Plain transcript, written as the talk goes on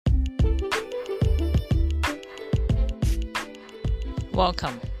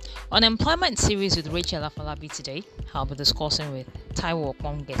Welcome. On Employment Series with Rachel Afolabi today, I'll be discussing with Taiwo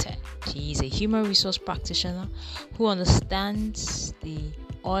Okpongete. She is a human resource practitioner who understands the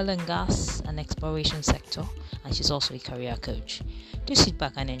oil and gas and exploration sector, and she's also a career coach. Do sit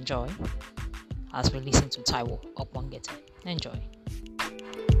back and enjoy as we listen to Taiwo Okpongete. Enjoy.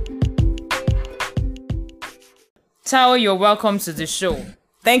 Taiwo, you're welcome to the show.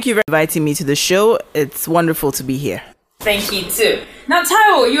 Thank you for inviting me to the show. It's wonderful to be here. Thank you too. Now,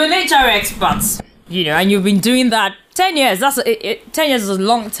 Taiwo, you're an HR expert, and you've been doing that 10 years. 10 years is a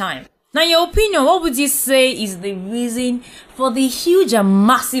long time. Now, in your opinion, what would you say is the reason for the huge and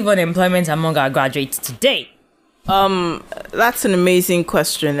massive unemployment among our graduates today? That's an amazing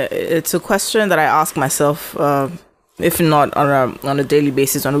question. It's a question that I ask myself, if not on a daily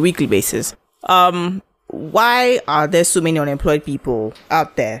basis, on a weekly basis. Why are there so many unemployed people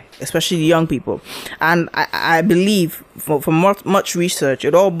out there, especially young people? And I believe from much research,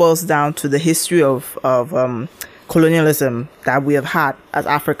 it all boils down to the history of colonialism that we have had as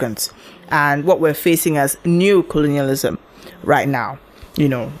Africans and what we're facing as new colonialism right now,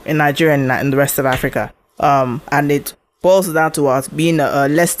 in Nigeria and in the rest of Africa. And it boils down to us being a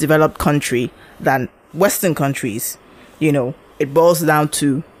less developed country than Western countries. It boils down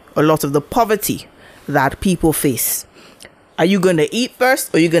to a lot of the poverty that people face. Are you going to eat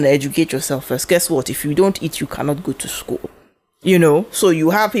first or are you going to educate yourself first? Guess what? If you don't eat, you cannot go to school. So you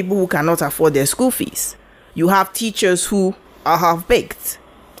have people who cannot afford their school fees. You have teachers who are half-baked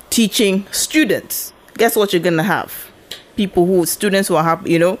teaching students. Guess what you're going to have? Students who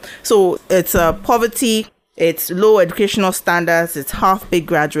are So it's poverty, it's low educational standards, it's half-baked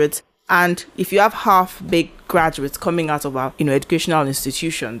graduates. And if you have half-baked graduates coming out of our, educational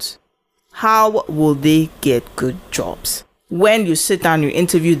institutions, how will they get good jobs? When you sit down, you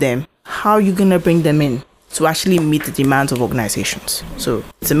interview them, how are you going to bring them in to actually meet the demands of organizations? So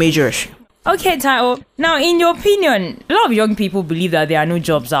it's a major issue. Okay, Taiwo. Now, in your opinion, a lot of young people believe that there are no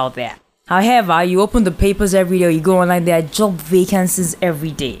jobs out there. However, you open the papers every day, or you go online, there are job vacancies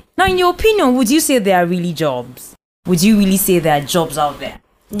every day. Now, in your opinion, would you say there are really jobs? Would you really say there are jobs out there?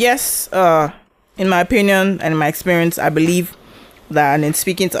 Yes. In my opinion and in my experience, I believe that, and in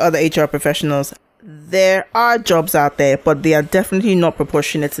speaking to other HR professionals, there are jobs out there, but they are definitely not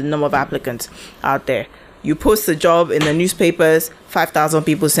proportionate to the number of applicants out there. You post a job in the newspapers, 5,000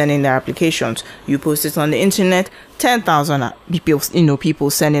 people send in their applications. You post it on the internet, 10,000 people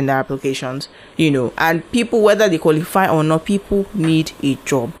send in their applications, and people, whether they qualify or not, people need a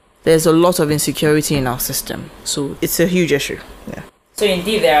job. There's a lot of insecurity in our system. So it's a huge issue. Yeah. So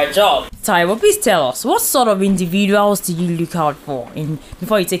indeed there are jobs. Taiwo, please tell us, what sort of individuals do you look out for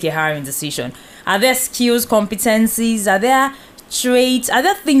before you take a hiring decision? Are there skills, competencies? Are there traits? Are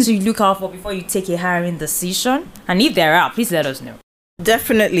there things you look out for before you take a hiring decision? And if there are, please let us know.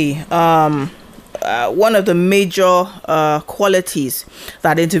 Definitely. One of the major qualities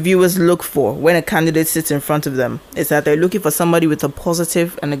that interviewers look for when a candidate sits in front of them is that they're looking for somebody with a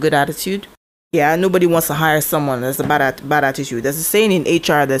positive and a good attitude. Yeah, nobody wants to hire someone that's a bad attitude. There's a saying in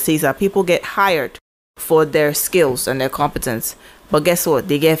HR that says that people get hired for their skills and their competence, but guess what?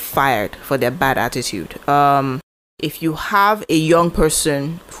 They get fired for their bad attitude. If you have a young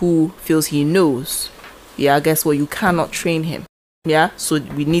person who feels he knows, guess what? You cannot train him. So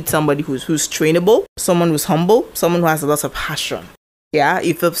we need somebody who's trainable, someone who's humble, someone who has a lot of passion.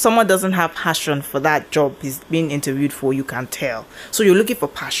 If someone doesn't have passion for that job he's being interviewed for, you can tell. So you're looking for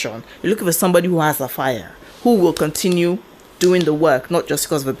passion. You're looking for somebody who has a fire, who will continue doing the work, not just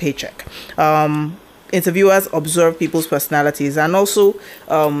because of a paycheck. Interviewers observe people's personalities, and also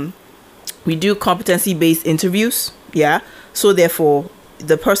we do competency-based interviews. So therefore,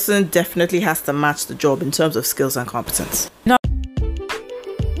 the person definitely has to match the job in terms of skills and competence.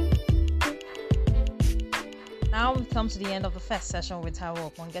 Now we've come to the end of the first session with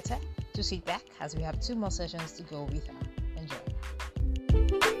Taiwo Okpongete. Do sit back as we have 2 more sessions to go with her. Enjoy.